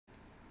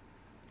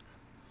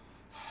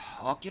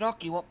Okie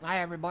dokie. Well, hi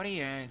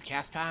everybody, and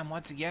cast time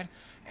once again.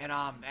 And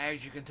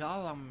as you can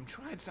tell, I'm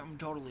trying something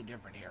totally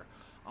different here.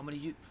 I'm gonna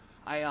use.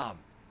 I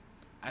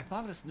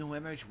found this new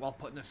image while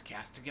putting this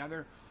cast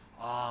together.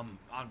 On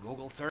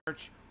Google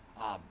search.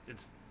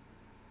 It's.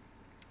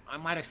 I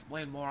might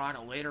explain more on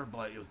it later,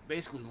 but it was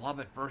basically love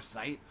at first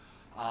sight.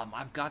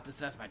 I've got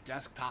this as my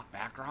desktop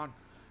background,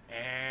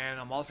 and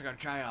I'm also gonna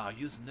try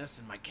using this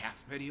in my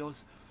cast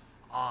videos.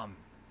 Um,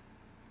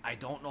 I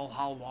don't know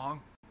how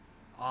long.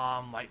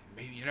 Like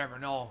maybe you never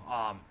know.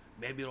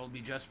 Maybe it'll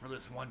be just for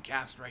this one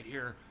cast right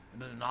here,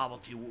 and then the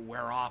novelty will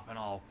wear off, and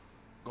I'll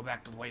go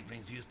back to the way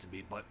things used to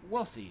be. But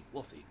we'll see.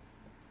 We'll see.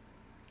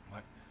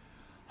 But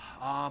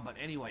but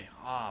anyway,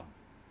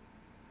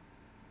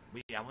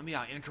 but yeah, let me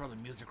intro the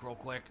music real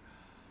quick.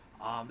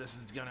 This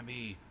is gonna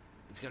be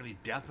it's gonna be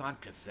Death on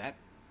Cassette,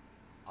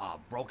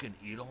 Broken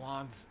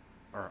Eidolons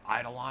or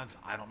Eidolons.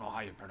 I don't know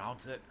how you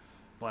pronounce it,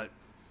 but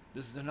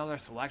this is another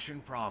selection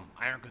from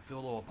Iron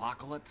Cthulhu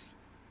Apocalypse.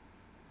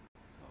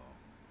 So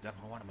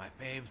definitely one of my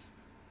faves.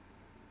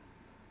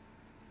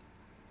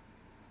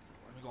 So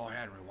let me go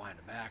ahead and rewind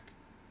it back.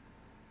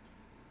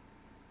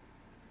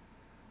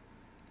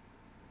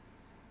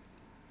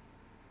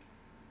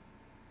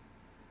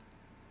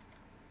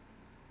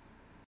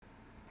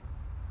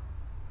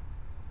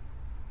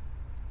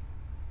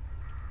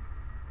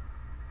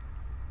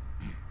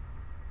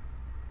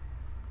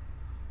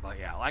 But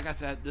yeah, like I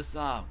said, this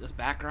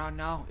background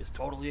now is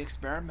totally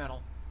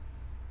experimental.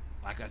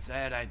 Like I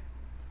said,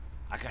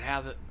 I could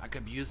have it. I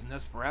could be using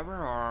this forever,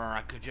 or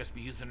I could just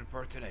be using it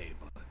for today.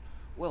 But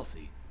we'll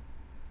see.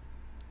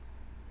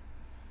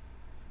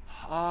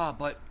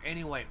 But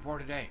anyway, for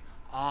today,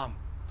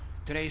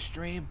 today's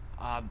stream,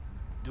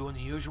 doing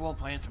the usual,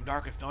 playing some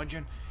Darkest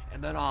Dungeon,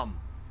 and then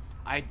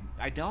I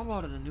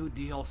downloaded a new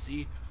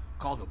DLC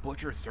called the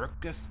Butcher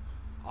Circus.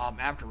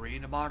 After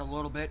reading about it a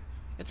little bit,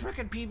 it's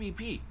freaking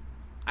PvP.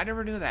 I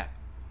never knew that.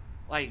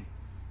 Like,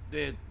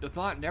 the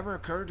thought never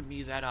occurred to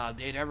me that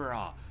they'd ever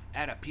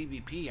add a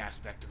PvP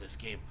aspect to this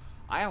game.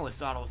 I always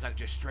thought it was like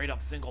just straight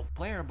up single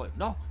player, but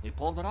no, they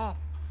pulled it off.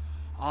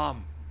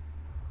 Um,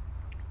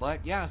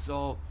 but yeah,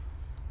 so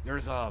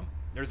there's a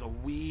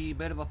wee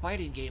bit of a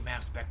fighting game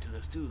aspect to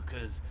this too,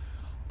 because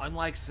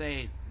unlike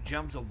say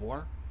Gems of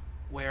War,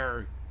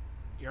 where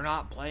you're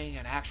not playing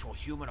an actual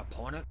human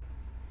opponent,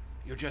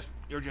 you're just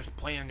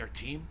playing their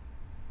team.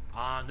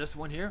 On this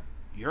one here,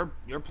 you're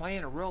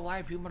playing a real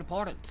live human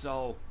opponent.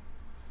 So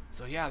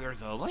yeah,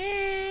 there's a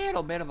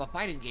little bit of a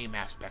fighting game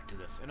aspect to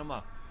this, and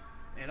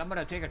I'm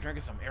gonna take a drink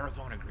of some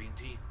Arizona green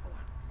tea. Hold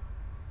on.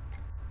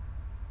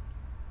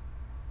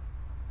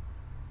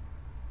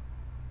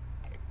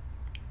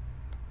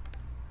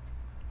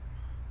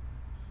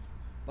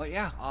 But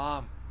yeah,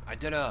 I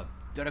did a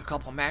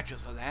couple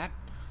matches of that.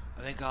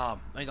 I think I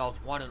was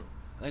one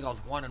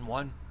and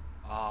one,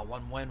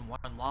 one win,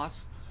 one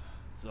loss.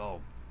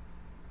 So,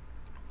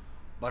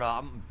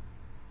 but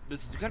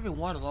this is gonna be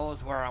one of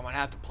those where I'm gonna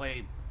have to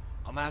play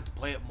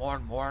it more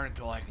and more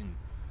until I can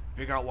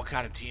figure out what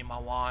kind of team I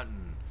want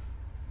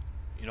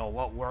and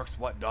what works,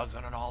 what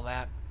doesn't, and all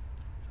that.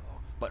 So,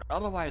 but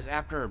otherwise,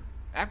 after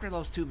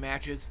those two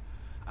matches,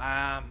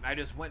 I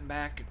just went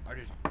back. I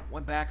just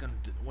went back and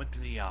went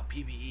to the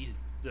PVE,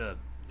 the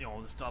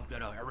stuff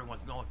that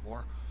everyone's known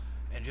for,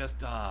 and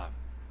just I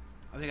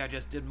think I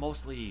just did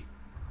mostly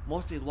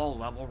low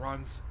level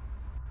runs,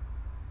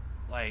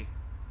 like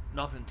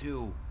nothing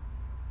too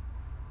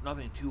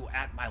nothing too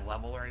at my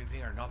level or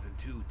anything, or nothing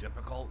too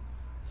difficult.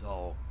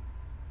 So,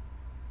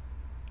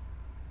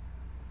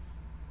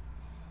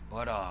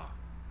 but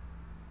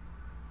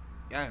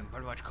yeah, and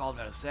pretty much called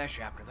it a sesh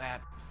after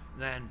that.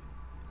 And then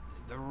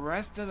the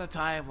rest of the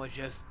time was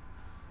just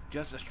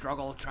a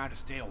struggle trying to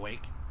stay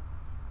awake.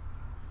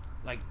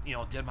 Like,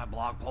 did my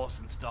blog posts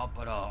and stuff,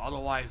 but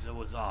otherwise it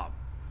was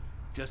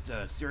just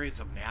a series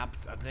of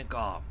naps. I think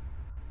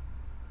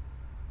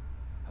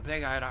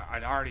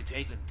I'd already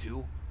taken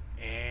two,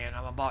 and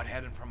I'm about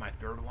heading for my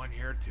third one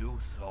here too.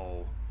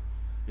 So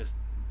just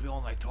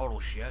feeling like total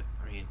shit.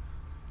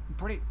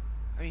 Pretty,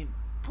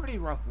 pretty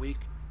rough week,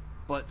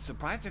 but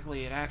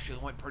surprisingly, it actually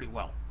went pretty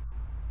well.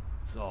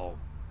 So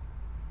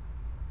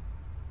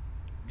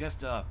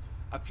just a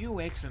few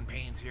aches and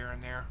pains here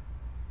and there.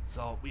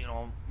 So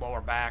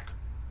lower back,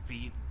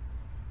 feet,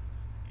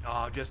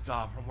 just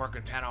from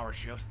working 10-hour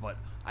shifts. But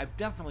I've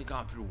definitely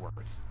gone through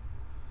worse.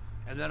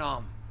 And then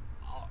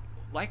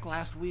like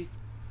last week,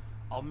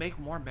 I'll make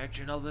more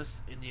mention of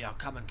this in the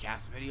coming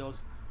cast videos.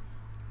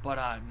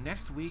 But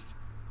next week,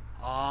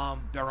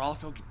 they're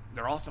also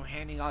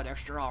handing out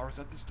extra hours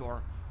at the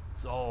store,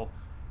 so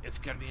it's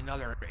gonna be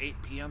another 8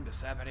 p.m. to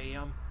 7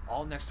 a.m.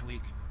 all next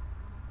week.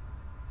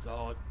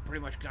 So it's pretty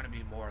much gonna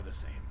be more of the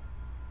same.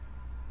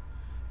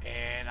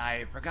 And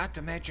I forgot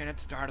to mention at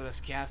the start of this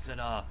cast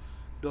that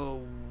the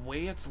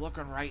way it's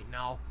looking right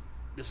now,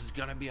 this is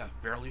gonna be a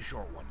fairly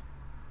short one,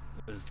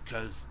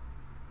 because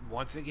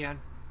once again,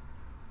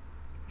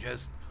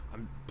 just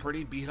I'm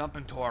pretty beat up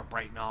and tore up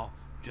right now.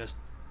 Just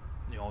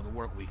the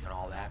work week and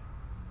all that.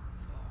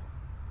 So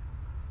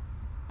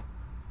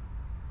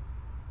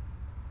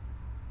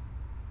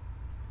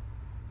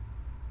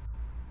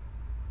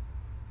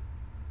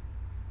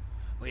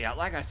But yeah,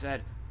 like I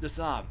said, this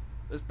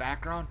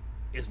background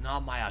is not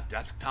my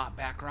desktop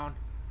background.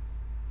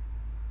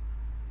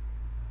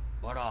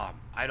 But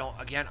I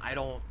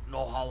don't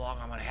know how long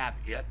I'm gonna have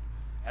it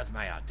as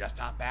my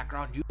desktop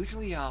background.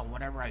 Usually,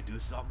 whenever I do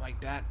something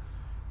like that,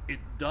 it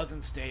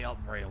doesn't stay up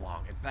very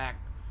long. In fact,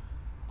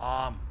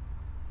 um,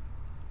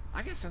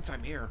 I guess since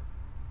I'm here,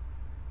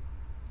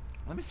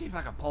 let me see if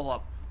I can pull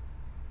up.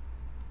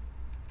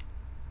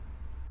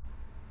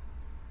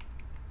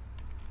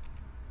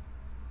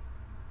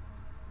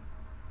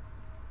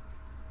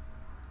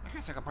 I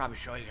guess I could probably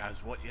show you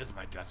guys what is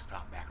my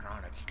desktop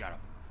background. I just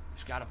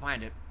gotta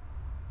find it.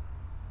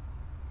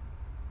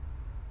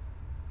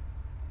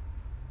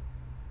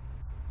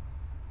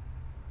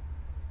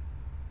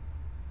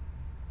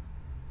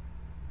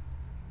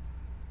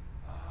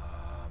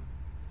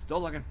 Still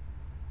looking.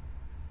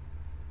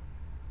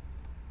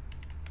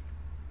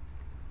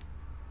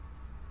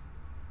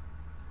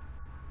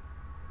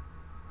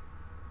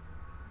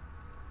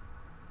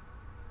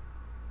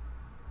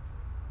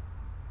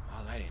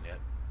 Oh, that ain't it.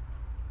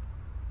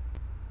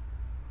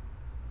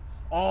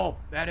 Oh,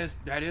 that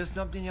is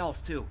something else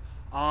too.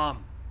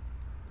 I'm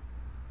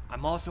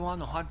also on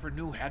the hunt for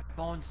new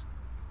headphones.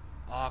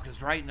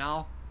 Cause right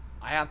now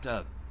I have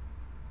to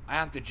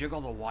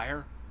jiggle the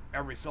wire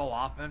every so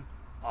often.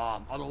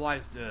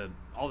 Otherwise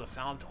all the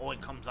sound only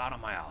comes out of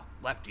my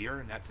left ear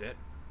and that's it.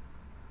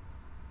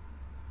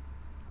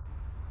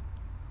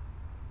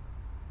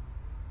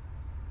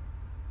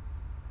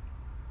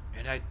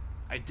 And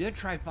I did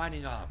try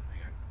finding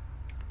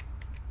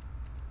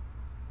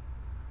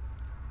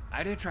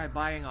I did try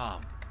buying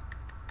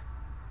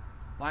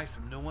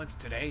some new ones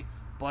today,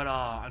 but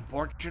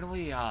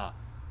unfortunately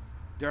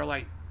they're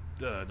like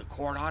the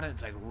cord on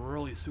it's like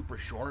really super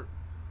short.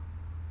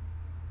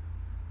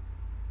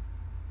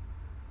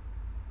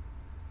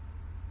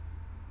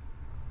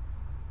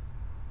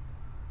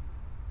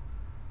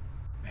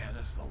 Man,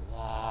 this is a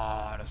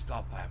lot of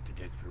stuff I have to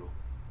dig through.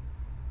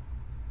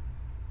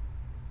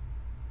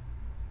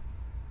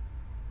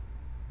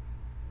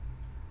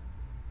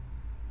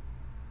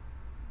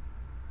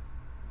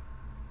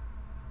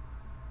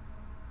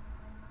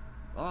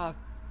 Uh,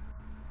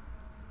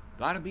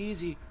 Thought it'd be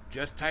easy.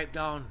 Just type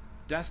down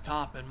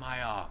desktop in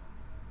my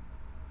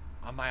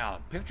on my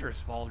pictures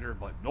folder,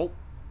 but nope.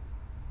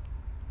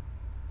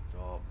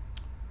 So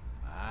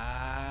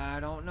I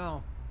don't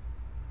know.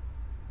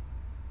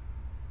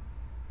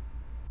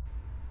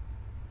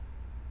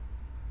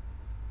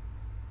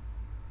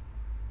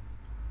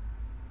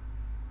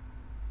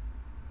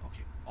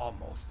 Okay,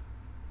 almost.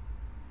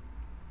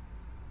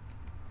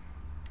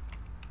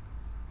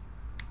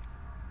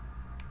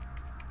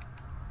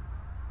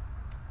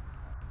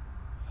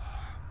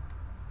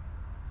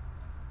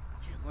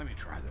 Okay, let me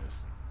try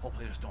this.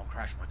 Hopefully this don't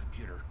crash my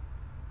computer.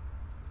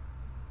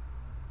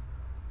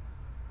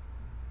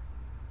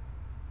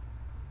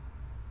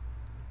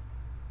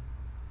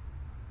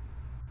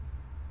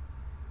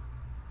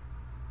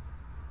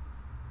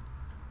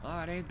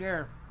 Oh, it ain't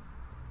there.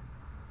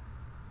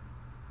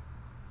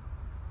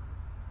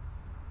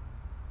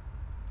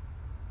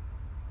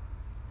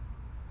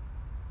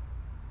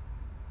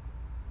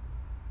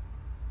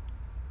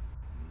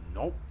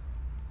 Nope.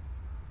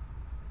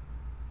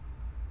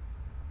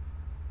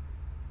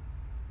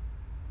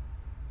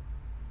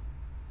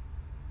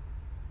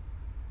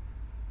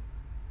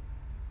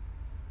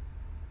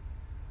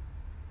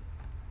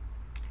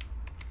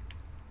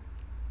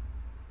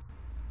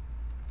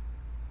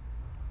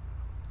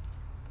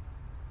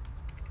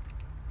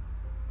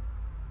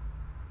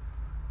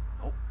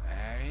 Nope,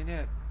 that ain't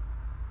it.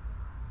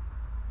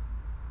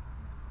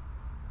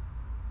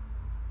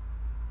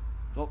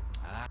 So,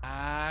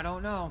 I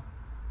don't know.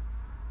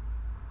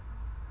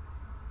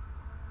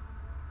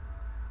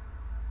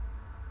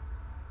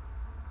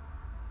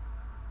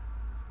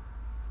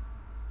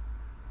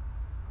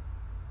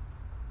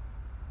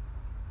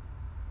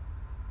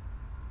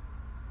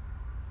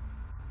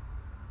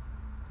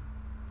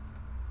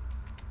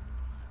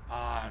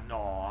 No,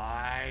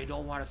 I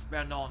don't want to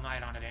spend all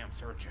night on a damn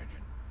search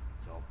engine.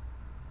 So,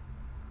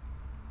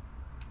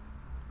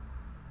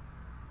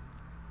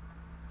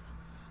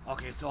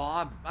 okay, so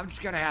I'm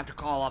just gonna have to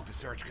call off the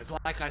search because,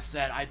 like I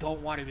said, I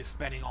don't want to be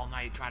spending all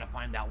night trying to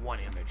find that one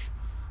image.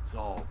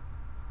 So,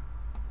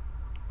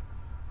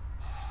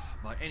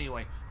 but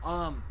anyway,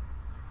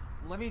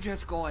 let me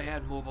just go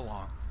ahead and move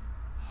along.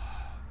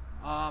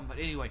 But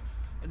anyway,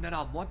 and then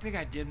one thing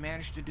I did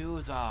manage to do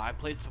is I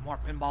played some more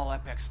Pinball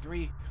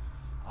FX3.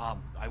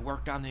 I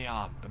worked on the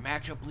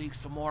matchup league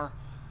some more.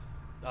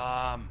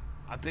 I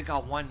think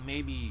I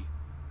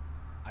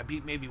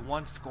beat maybe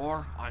one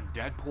score on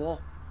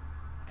Deadpool,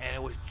 and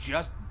it was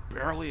just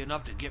barely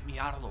enough to get me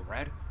out of the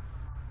red.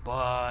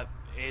 But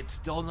it's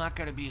still not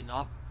going to be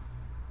enough,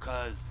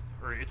 it's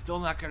still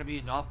not going to be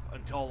enough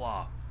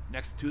until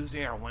next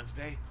Tuesday or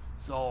Wednesday.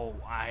 So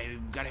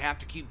I'm gonna have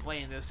to keep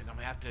playing this, and I'm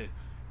gonna have to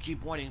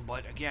keep winning.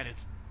 But again,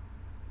 it's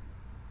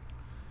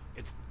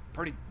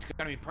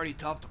gonna be pretty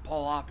tough to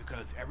pull off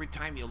because every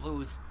time you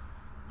lose,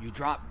 you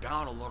drop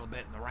down a little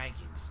bit in the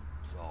rankings.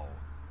 So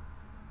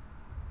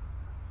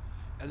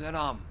And then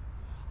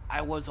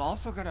I was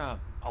also gonna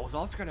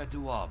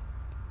do a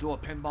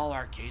pinball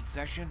arcade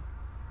session,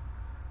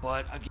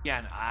 but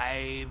again,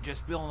 I'm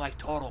just feeling like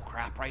total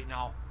crap right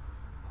now.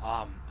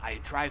 I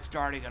tried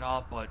starting it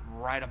up, but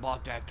right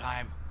about that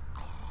time,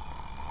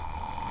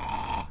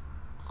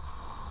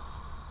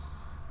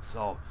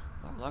 so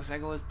well, looks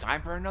like it was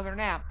time for another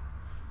nap.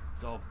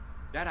 So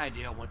that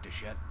idea went to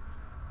shit.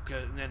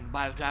 And then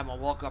by the time I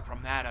woke up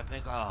from that, I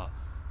think it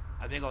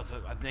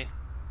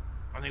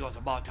was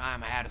about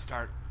time I had to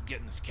start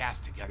getting this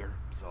cast together.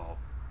 So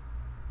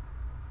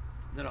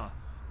then I'm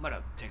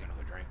gonna take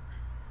another drink.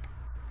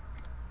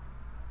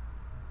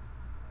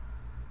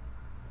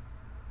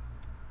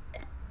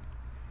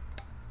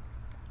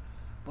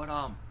 But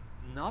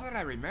now that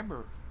I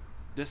remember,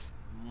 this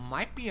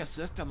might be a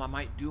system I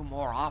might do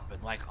more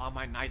often. Like on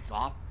my nights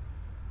off,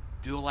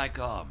 do like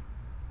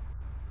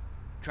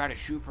try to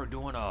shoot for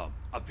doing a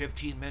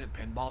 15-minute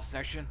pinball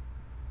session,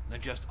 then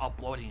just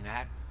uploading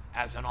that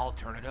as an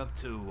alternative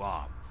to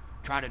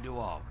trying to do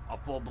a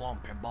full-blown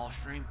pinball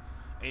stream.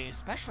 And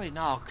especially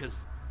now,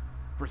 because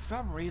for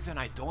some reason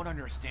I don't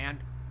understand,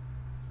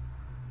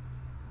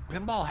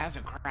 pinball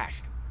hasn't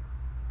crashed.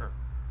 Or,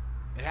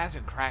 it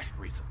hasn't crashed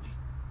recently.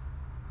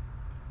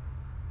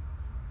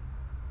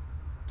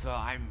 So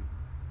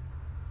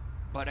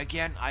but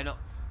again, I don't,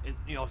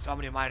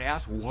 somebody might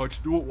ask, well, let's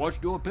do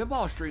a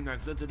pinball stream then,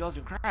 since it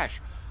doesn't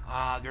crash.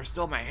 There's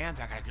still my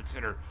hands I gotta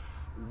consider,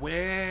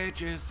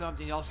 which is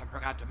something else I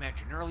forgot to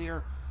mention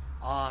earlier.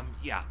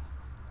 Yeah,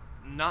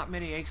 not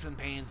many aches and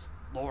pains,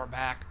 lower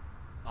back,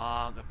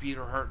 the feet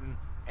are hurting,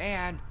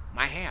 and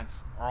my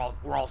hands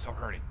were also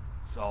hurting.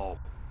 So,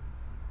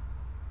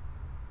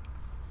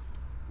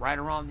 right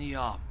around the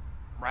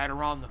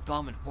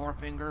thumb and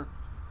forefinger,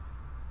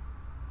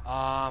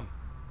 and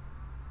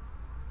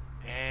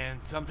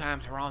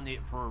sometimes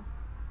for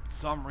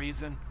some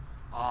reason,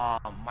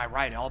 my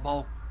right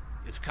elbow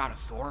is kind of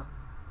sore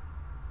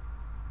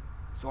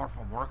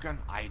from working.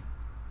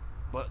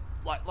 But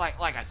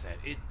like I said,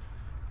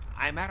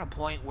 I'm at a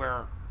point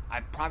where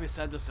I probably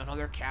said this in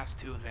other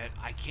casts too, that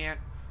I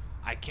can't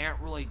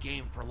really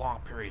game for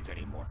long periods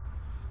anymore.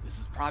 This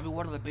is probably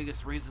one of the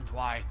biggest reasons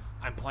why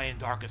I'm playing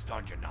Darkest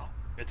Dungeon now.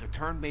 It's a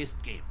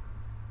turn-based game,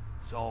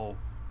 so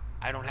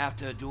I don't have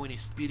to do any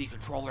speedy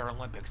controller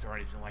Olympics or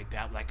anything like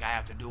that, like I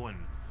have to do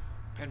in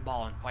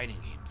pinball and fighting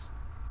games.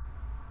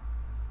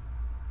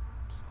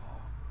 So,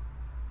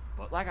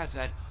 but like I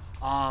said,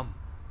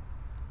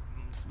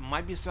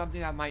 might be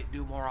something I might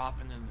do more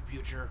often in the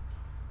future.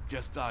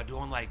 Just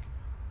doing like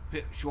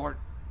short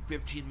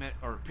 15-minute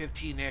or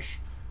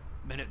 15-ish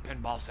minute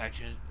pinball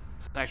sessions,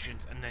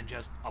 and then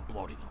just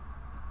uploading them.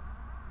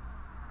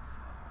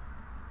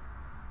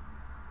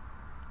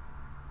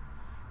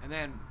 So. And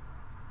then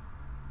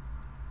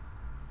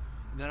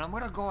I'm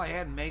gonna go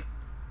ahead and make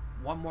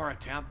one more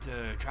attempt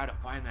to try to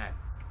find that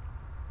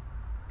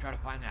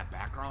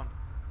background.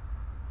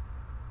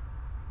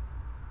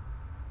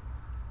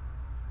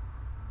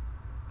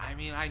 I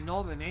mean, I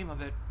know the name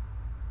of it.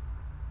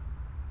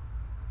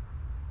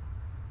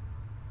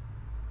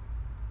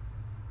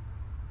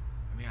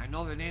 I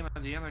know the name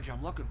of the image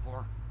I'm looking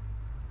for.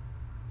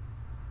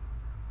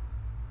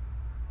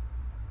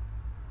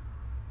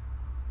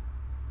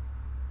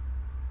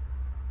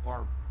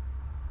 Or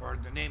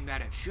the name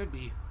that it should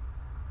be.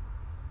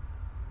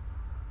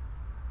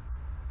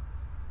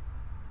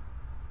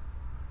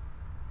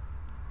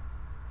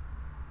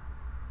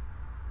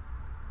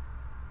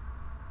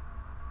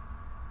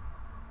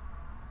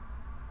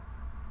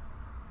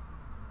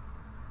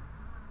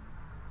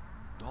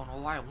 Don't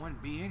know why it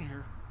wouldn't be in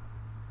here.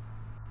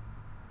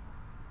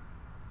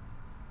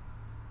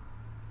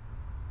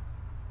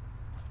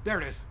 There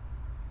it is.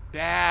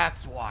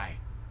 That's why.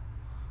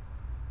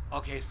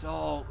 Okay,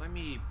 so let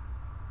me...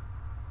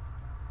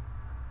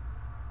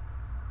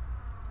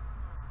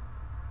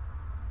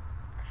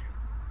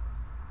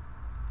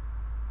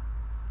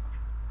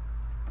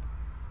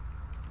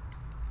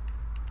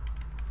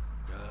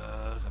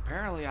 Because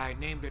apparently I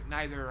named it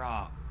neither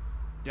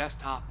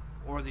desktop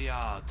or the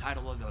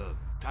title of the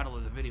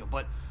video,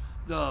 but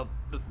the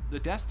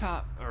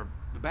desktop or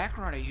the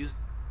background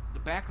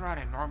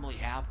I normally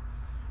have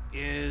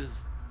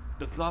is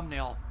the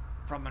thumbnail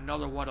from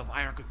another one of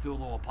Iron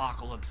Cthulhu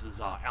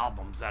Apocalypse's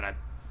albums that I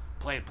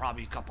played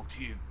probably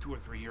two or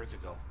 3 years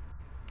ago.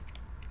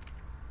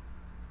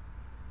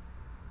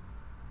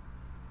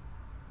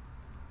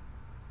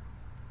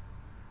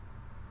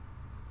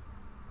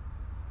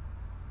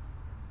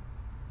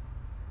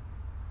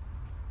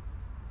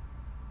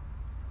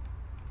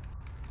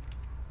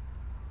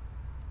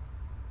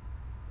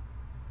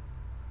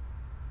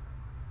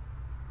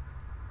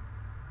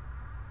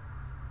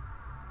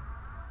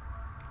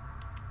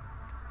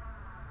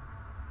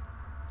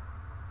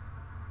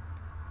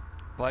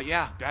 But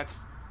yeah,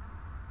 that's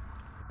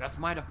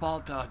my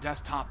default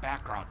desktop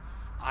background.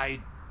 I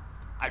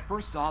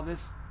first saw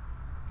this.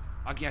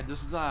 Again,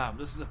 this is a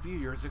few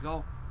years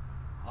ago.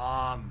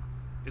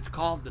 It's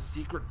called The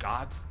Secret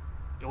Gods.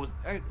 It was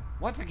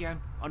once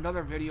again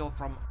another video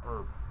from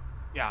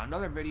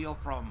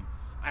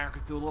Iron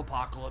Cthulhu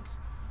Apocalypse,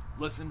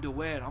 listened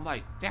to it. I'm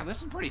like, damn,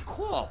 this is pretty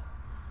cool.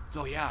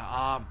 So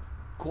yeah,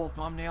 cool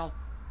thumbnail,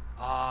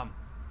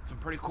 some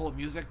pretty cool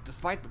music.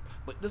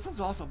 But this was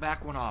also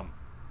back when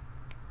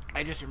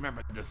I just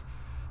remembered this.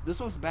 This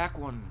was back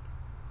when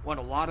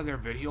a lot of their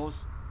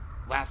videos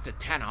lasted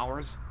 10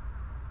 hours.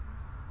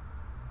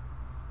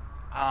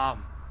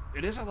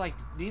 It isn't like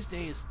these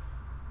days.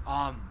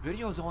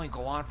 Videos only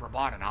go on for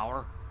about an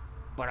hour,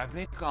 but I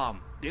think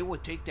they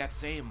would take that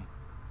same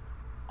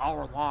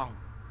hour long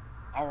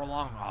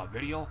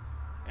video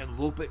and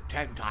loop it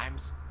 10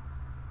 times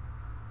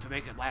to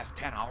make it last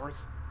 10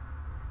 hours.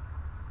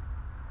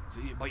 So,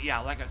 but yeah,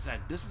 like I said,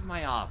 this is my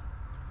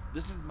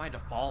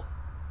default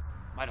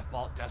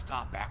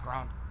desktop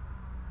background.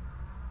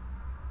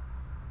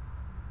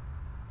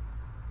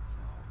 So,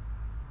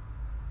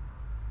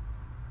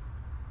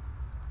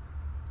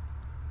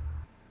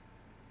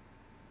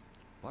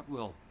 but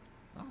we'll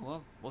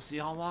see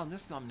how long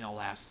this thumbnail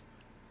lasts,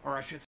 or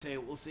I should say,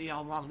 we'll see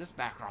how long this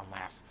background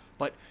lasts.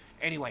 But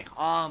anyway,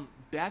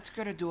 that's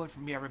gonna do it for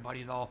me,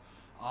 everybody. Though,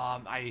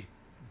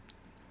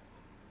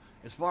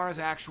 as far as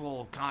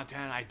actual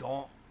content,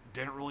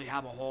 didn't really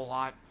have a whole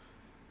lot.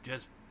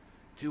 Just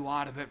too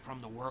out of it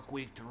from the work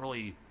week to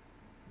really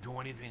do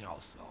anything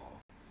else. So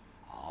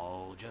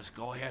I'll just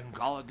go ahead and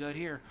call it good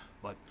here.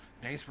 But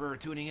thanks for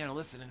tuning in and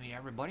listening to me,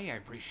 everybody. I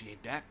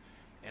appreciate that.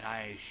 And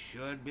I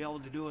should be able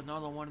to do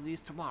another one of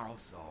these tomorrow.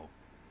 So,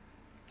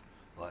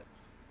 but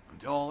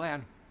until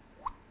then,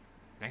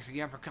 thanks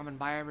again for coming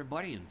by,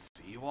 everybody, and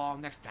see you all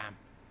next time.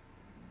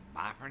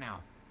 Bye for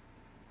now.